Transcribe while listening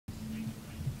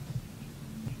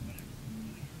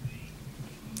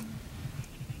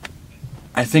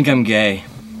I think I'm gay.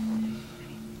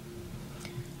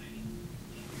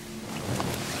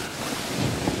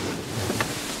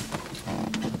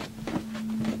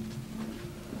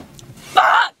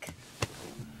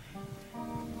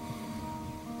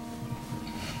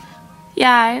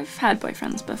 Yeah, I've had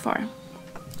boyfriends before.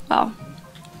 Well,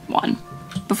 one.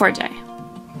 Before Jay.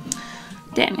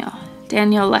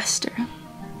 Daniel Lester.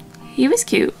 He was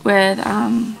cute with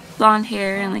blonde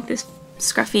hair and like this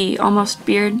scruffy, almost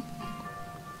beard.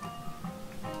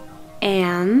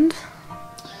 And?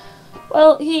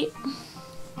 Well,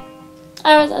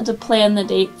 I always had to plan the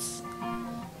dates,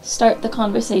 start the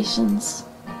conversations.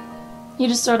 He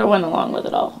just sort of went along with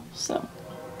it all, so.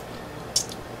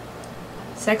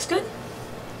 Sex good?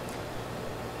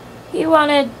 He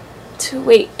wanted to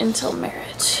wait until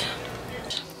marriage.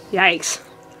 Yikes.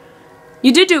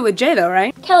 You did do it with Jay though,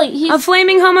 right? Kelly, he's— A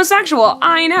flaming homosexual!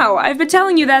 I know, I've been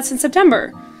telling you that since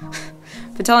September.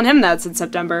 Been telling him that since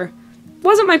September.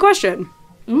 Wasn't my question.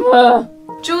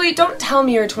 Julie, don't tell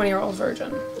me you're a 20-year-old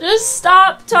virgin. Just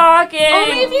stop talking!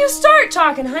 Only if you start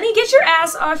talking, honey. Get your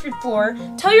ass off your floor,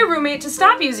 tell your roommate to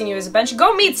stop using you as a bench, and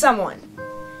go meet someone.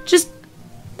 Just,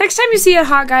 next time you see a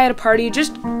hot guy at a party,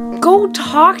 just go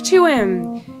talk to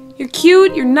him. You're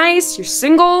cute, you're nice, you're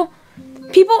single.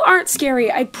 People aren't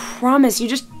scary, I promise. You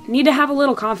just need to have a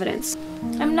little confidence.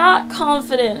 I'm not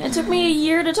confident. It took me a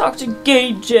year to talk to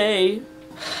gay Jay.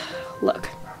 Look,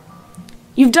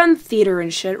 you've done theater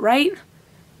and shit, right?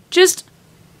 Just,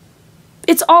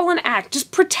 it's all an act.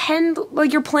 Just pretend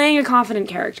like you're playing a confident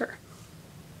character.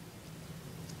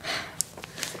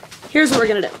 Here's what we're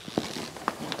gonna do.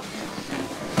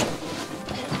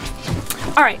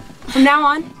 Alright, from now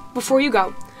on, before you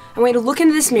go, I want you to look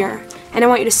into this mirror and I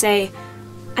want you to say,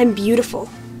 I'm beautiful,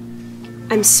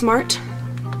 I'm smart,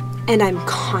 and I'm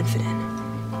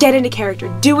confident. Get into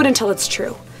character. Do it until it's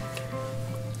true.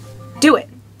 Do it.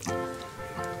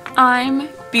 I'm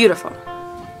beautiful.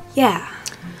 Yeah.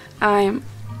 I'm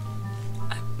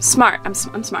smart. I'm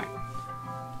smart.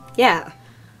 Yeah.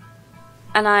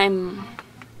 And I'm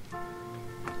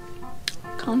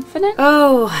confident?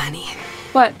 Oh, honey.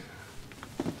 What?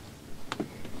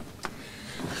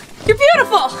 You're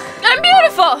beautiful! I'm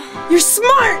beautiful! You're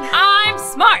smart! I'm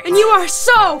smart! And you are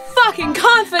so fucking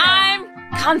confident! I'm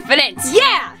confident!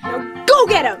 Yeah! Now go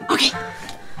get him! Okay.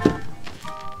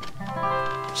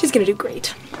 She's gonna do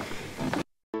great.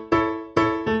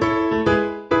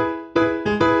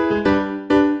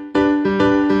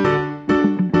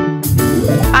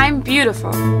 I'm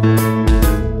beautiful.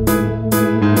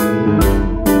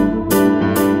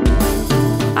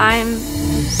 I'm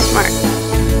smart.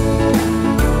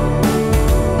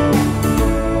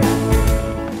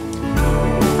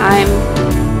 I'm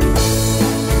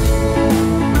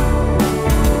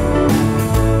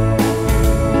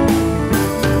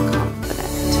confident.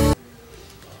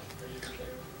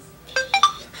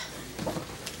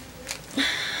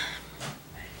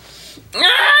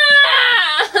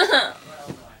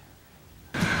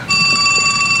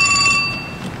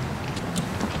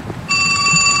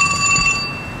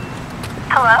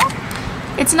 Hello?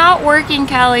 It's not working,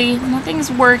 Kelly.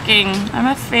 Nothing's working. I'm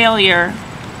a failure.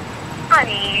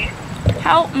 Honey,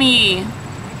 Help me.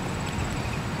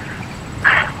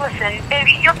 listen,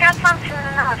 baby, you'll get some soon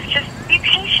enough. Just be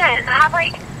patient. Have,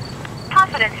 like,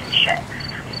 confidence and shit.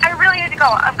 I really need to go.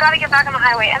 I've got to get back on the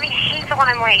highway. I mean, I hate it when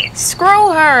I'm late.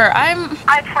 Screw her.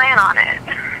 I plan on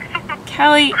it.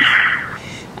 Kelly,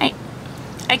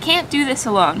 I can't do this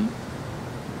alone.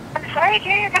 I'm sorry,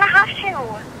 dear. You're gonna have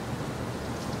to.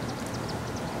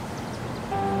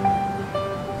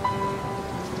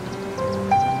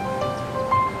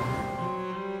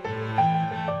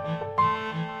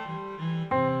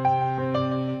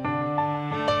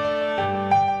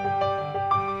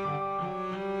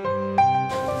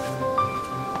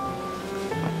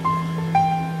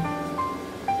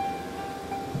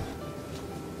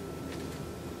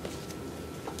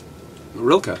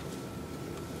 Rilke.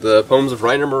 The poems of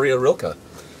Rainer Maria Rilke.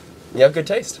 You have good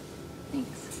taste.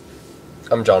 Thanks.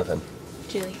 I'm Jonathan.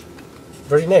 Julie.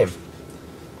 What's your name?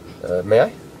 May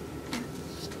I?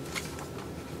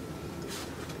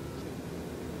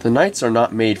 The nights are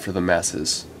not made for the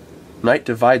masses. Night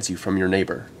divides you from your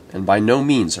neighbor, and by no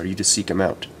means are you to seek him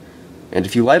out. And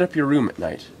if you light up your room at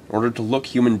night, in order to look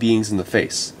human beings in the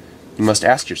face, you must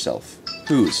ask yourself,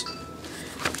 whose?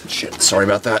 Shit, sorry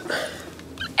about that.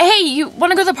 Hey, you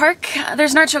want to go to the park?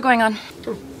 There's an art show going on.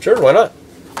 Sure, why not?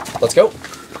 Let's go.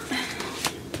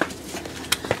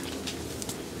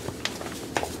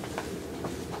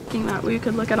 Thinking that we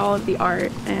could look at all of the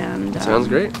art and... Sounds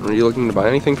great. Are you looking to buy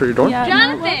anything for your dorm? Yeah,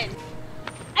 Jonathan!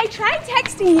 I tried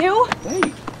texting you! Hey.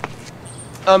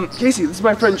 Casey, this is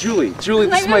my friend Julie. Julie,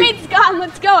 this is My roommate's gone.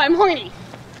 Let's go. I'm horny.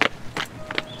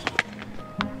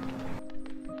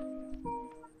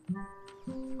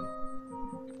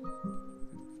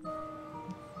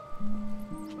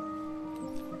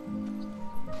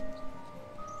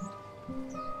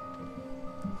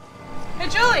 Hey,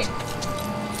 Julie!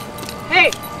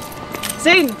 Hey! It's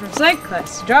Aden from psych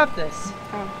class. Drop this.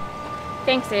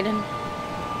 Thanks, Aden.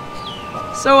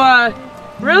 So,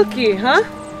 Rilke, huh?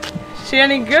 She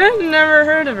any good? Never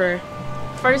heard of her.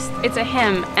 First, it's a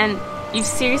hymn, and you've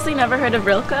seriously never heard of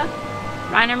Rilke?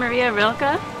 Rainer Maria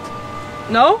Rilke?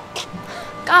 No?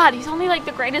 God, he's only like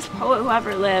the greatest poet who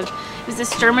ever lived. He was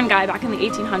this German guy back in the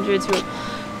 1800s who wrote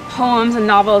poems and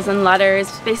novels and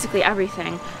letters, basically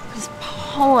everything. His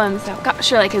poems,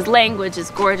 sure, like his language is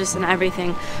gorgeous and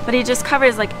everything, but he just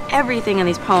covers like everything in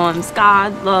these poems.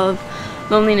 God, love,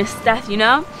 loneliness, death, you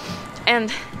know?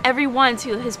 And everyone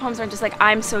too, his poems aren't just like,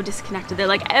 I'm so disconnected. They're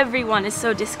like, everyone is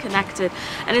so disconnected.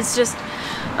 And it's just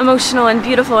emotional and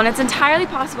beautiful, and it's entirely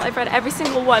possible. I've read every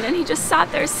single one, and he just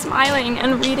sat there smiling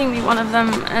and reading me one of them,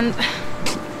 and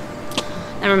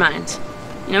never mind.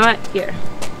 You know what? Here.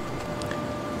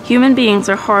 Human beings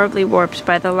are horribly warped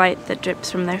by the light that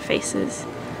drips from their faces.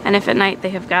 And if at night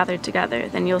they have gathered together,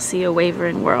 then you'll see a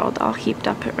wavering world all heaped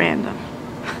up at random.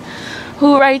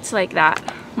 Who writes like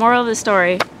that? Moral of the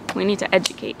story, we need to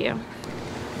educate you.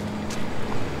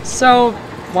 So,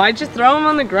 why'd you throw them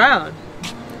on the ground?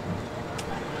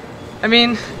 I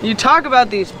mean, you talk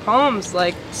about these poems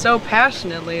like so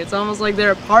passionately, it's almost like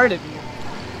they're a part of you.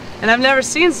 And I've never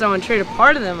seen someone treat a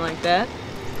part of them like that.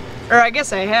 Or I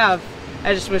guess I have.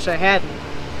 I just wish I hadn't.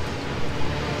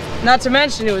 Not to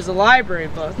mention it was a library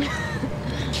book.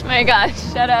 Oh my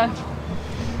gosh, shut up.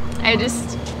 I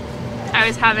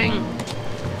was having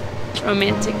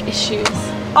romantic issues.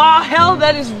 Aw, hell,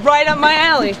 that is right up my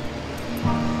alley.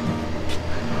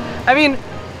 I mean,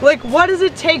 like, what does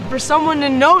it take for someone to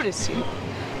notice you?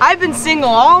 I've been single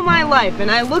all my life, and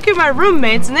I look at my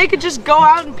roommates, and they could just go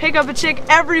out and pick up a chick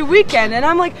every weekend, and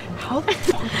I'm like, how the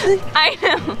fuck did they? I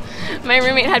know. My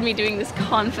roommate had me doing this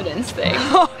confidence thing.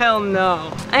 Oh, hell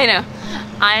no. I know.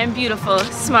 I am beautiful,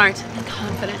 smart, and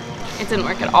confident. It didn't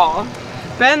work at all.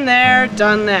 Been there,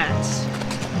 done that.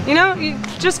 You know, you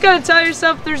just gotta tell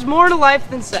yourself there's more to life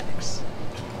than sex.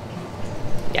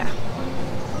 Yeah.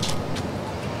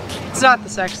 It's not the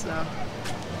sex, though.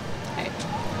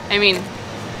 I mean,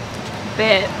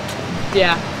 bit.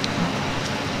 Yeah.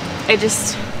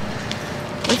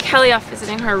 With Kelly off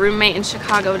visiting her roommate in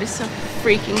Chicago, it is so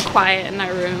freaking quiet in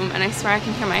our room, and I swear I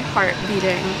can hear my heart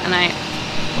beating, and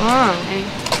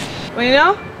Well, you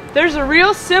know, there's a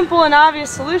real simple and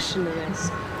obvious solution to this.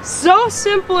 So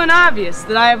simple and obvious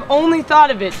that I have only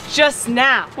thought of it just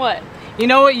now. What? You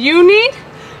know what you need?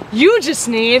 You just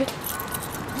need... a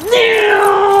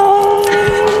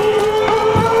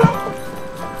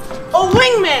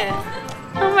wingman!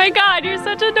 Oh my god, you're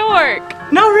such a dork!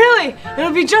 No, really,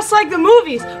 it'll be just like the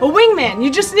movies. A wingman,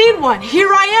 you just need one.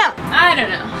 Here I am. I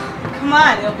don't know. Come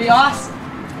on, it'll be awesome.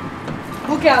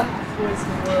 Look out, boys in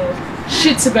the world.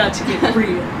 Shit's about to get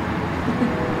real.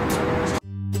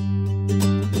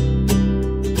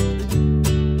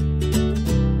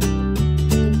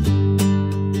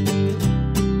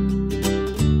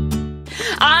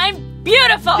 I'm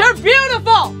beautiful! You're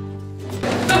beautiful!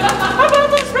 How about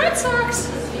those Red Sox?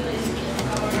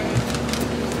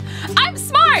 I'm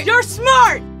smart! You're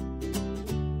smart!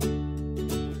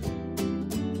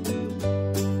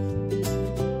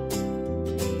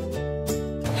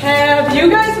 Have you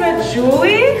guys met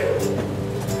Julie?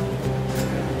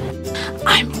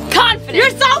 I'm confident!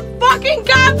 You're so fucking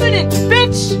confident,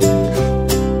 bitch!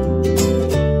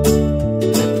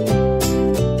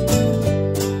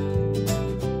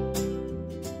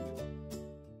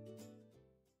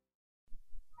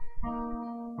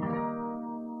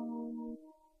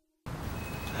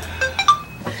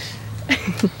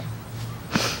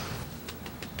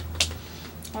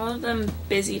 All of them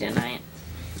busy tonight.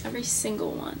 Every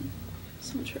single one.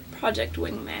 So much for Project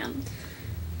Wingman.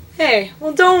 Hey,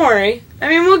 well don't worry. I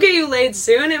mean, we'll get you laid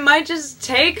soon. It might just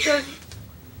take a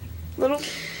little...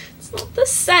 It's not the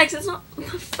sex. It's not the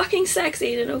fucking sex,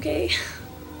 Aden, okay?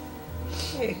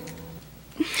 Hey.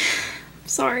 I'm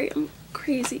sorry, I'm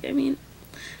crazy. I mean,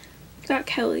 I've got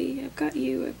Kelly, I've got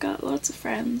you, I've got lots of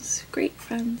friends. Great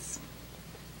friends.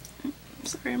 I'm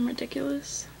sorry I'm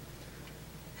ridiculous.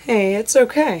 Hey, it's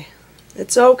okay.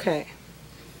 It's okay.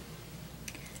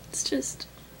 It's just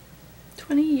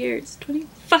 20 years, 20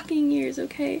 fucking years,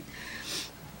 okay?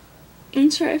 I'm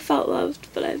sure I felt loved,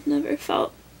 but I've never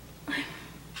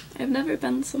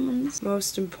been someone's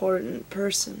most important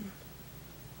person.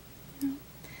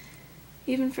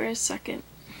 Even for a second.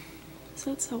 Is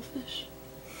that selfish?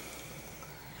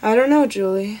 I don't know,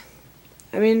 Julie.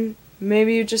 I mean,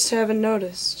 maybe you just haven't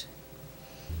noticed.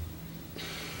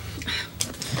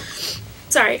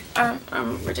 Sorry,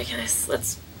 I'm ridiculous.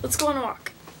 Let's go on a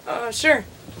walk. Sure.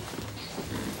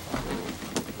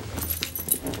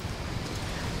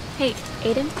 Hey,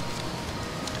 Aden.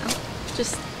 Oh,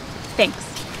 just thanks.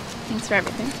 Thanks for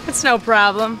everything. It's no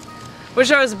problem.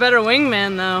 Wish I was a better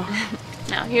wingman, though.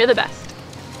 No, you're the best.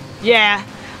 Yeah,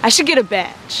 I should get a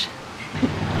badge.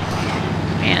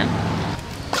 Man.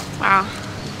 Wow.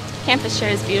 Campus sure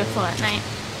is beautiful at night.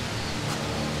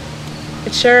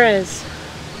 It sure is.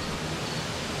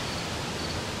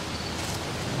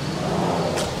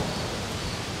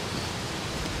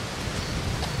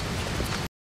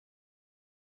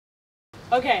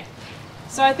 Okay,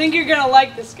 so I think you're gonna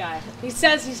like this guy. He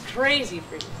says he's crazy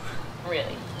for you.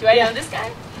 Really? Do I know this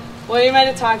guy? Well, you might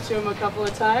have talked to him a couple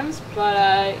of times,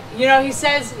 but you know, he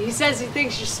says he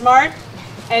thinks you're smart,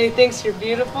 and he thinks you're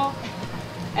beautiful,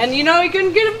 and you know, he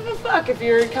couldn't give a fuck if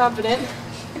you're confident.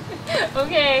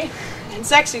 Okay. And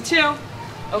sexy too.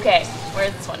 Okay,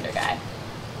 where's this wonder guy?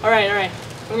 All right.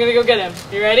 I'm gonna go get him.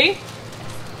 You ready?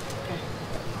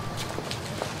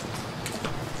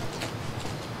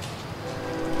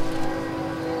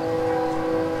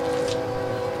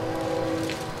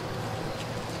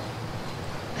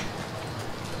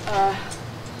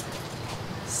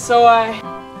 So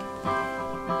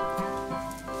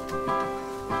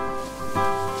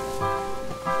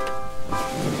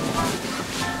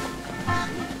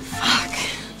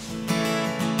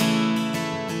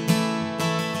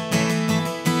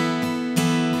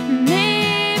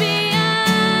Maybe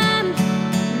I'm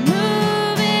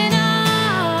moving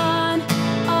on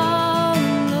all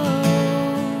alone.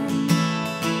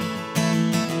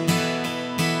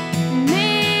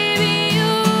 Maybe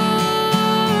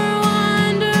you're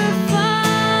wonderful.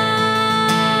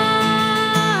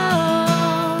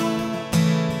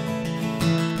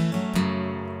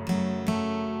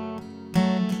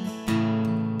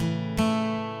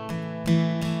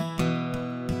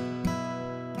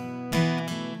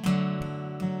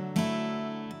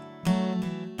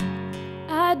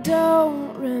 I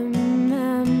don't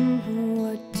remember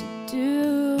what to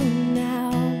do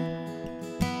now.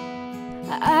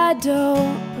 I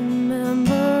don't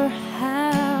remember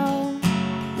how,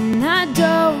 and I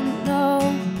don't know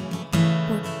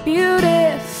what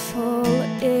beautiful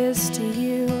is to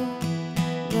you,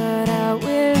 but I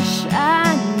wish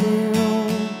I knew.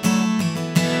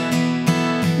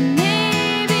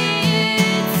 Maybe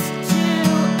it's too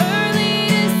early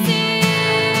to see.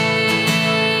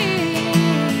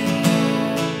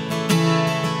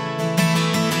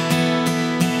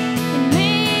 And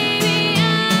maybe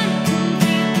I'm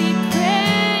completely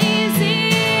crazy.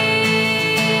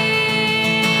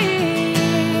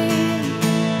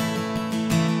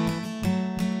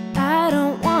 I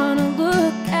don't wanna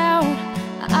look out,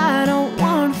 I don't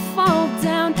wanna fall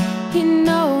down. You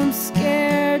know I'm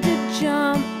scared to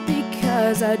jump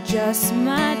because I just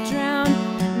might drown.